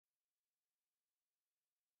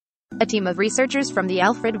A team of researchers from the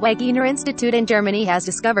Alfred Wegener Institute in Germany has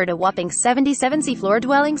discovered a whopping 77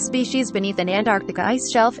 seafloor-dwelling species beneath an Antarctic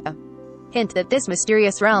ice shelf. A hint that this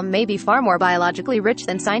mysterious realm may be far more biologically rich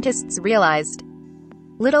than scientists realized.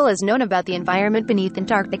 Little is known about the environment beneath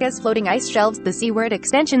Antarctica's floating ice shelves, the seaward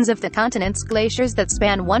extensions of the continent's glaciers that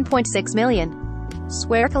span 1.6 million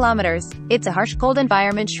square kilometers. It's a harsh, cold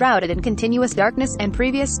environment shrouded in continuous darkness, and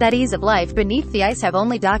previous studies of life beneath the ice have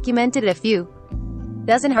only documented a few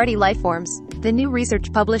dozen hardy life forms. The new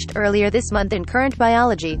research published earlier this month in Current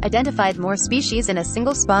Biology identified more species in a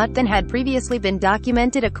single spot than had previously been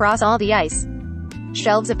documented across all the ice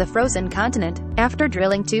shelves of the frozen continent. After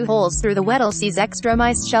drilling 2 holes through the Weddell Sea's extreme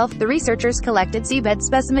ice shelf, the researchers collected seabed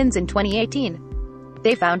specimens in 2018.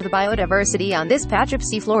 They found the biodiversity on this patch of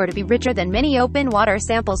seafloor to be richer than many open water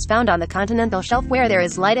samples found on the continental shelf where there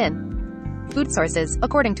is light in food sources,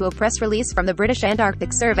 according to a press release from the British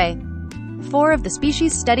Antarctic Survey. 4 of the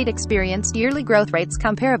species studied experienced yearly growth rates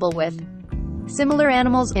comparable with similar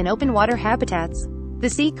animals in open water habitats. The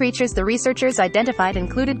sea creatures the researchers identified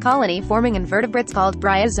included colony-forming invertebrates called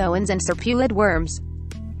bryozoans and serpulid worms.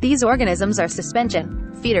 These organisms are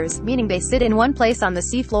suspension feeders, meaning they sit in one place on the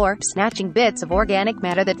seafloor, snatching bits of organic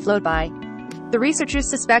matter that float by. The researchers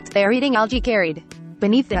suspect they are eating algae carried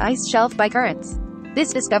beneath the ice shelf by currents.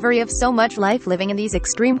 This discovery of so much life living in these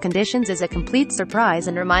extreme conditions is a complete surprise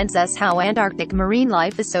and reminds us how Antarctic marine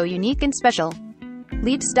life is so unique and special.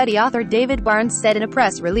 Lead study author David Barnes said in a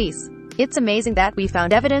press release, "It's amazing that we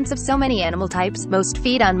found evidence of so many animal types. Most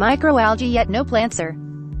feed on microalgae, yet no plants or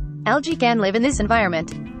algae can live in this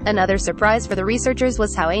environment." Another surprise for the researchers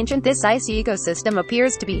was how ancient this ice ecosystem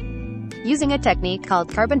appears to be. Using a technique called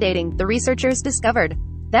carbon dating, the researchers discovered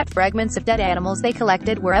that fragments of dead animals they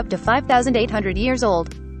collected were up to 5,800 years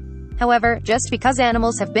old. However, just because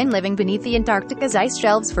animals have been living beneath the Antarctica's ice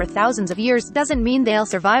shelves for thousands of years doesn't mean they'll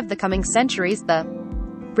survive the coming centuries. The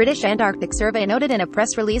British Antarctic Survey noted in a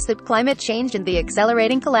press release that climate change and the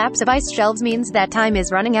accelerating collapse of ice shelves means that time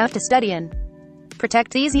is running out to study and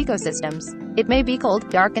protect these ecosystems. It may be cold,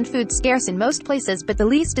 dark and food scarce in most places, but the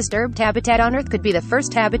least disturbed habitat on Earth could be the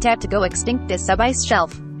first habitat to go extinct. This sub-ice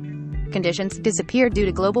shelf conditions disappeared due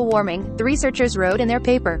to global warming, the researchers wrote in their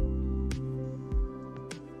paper.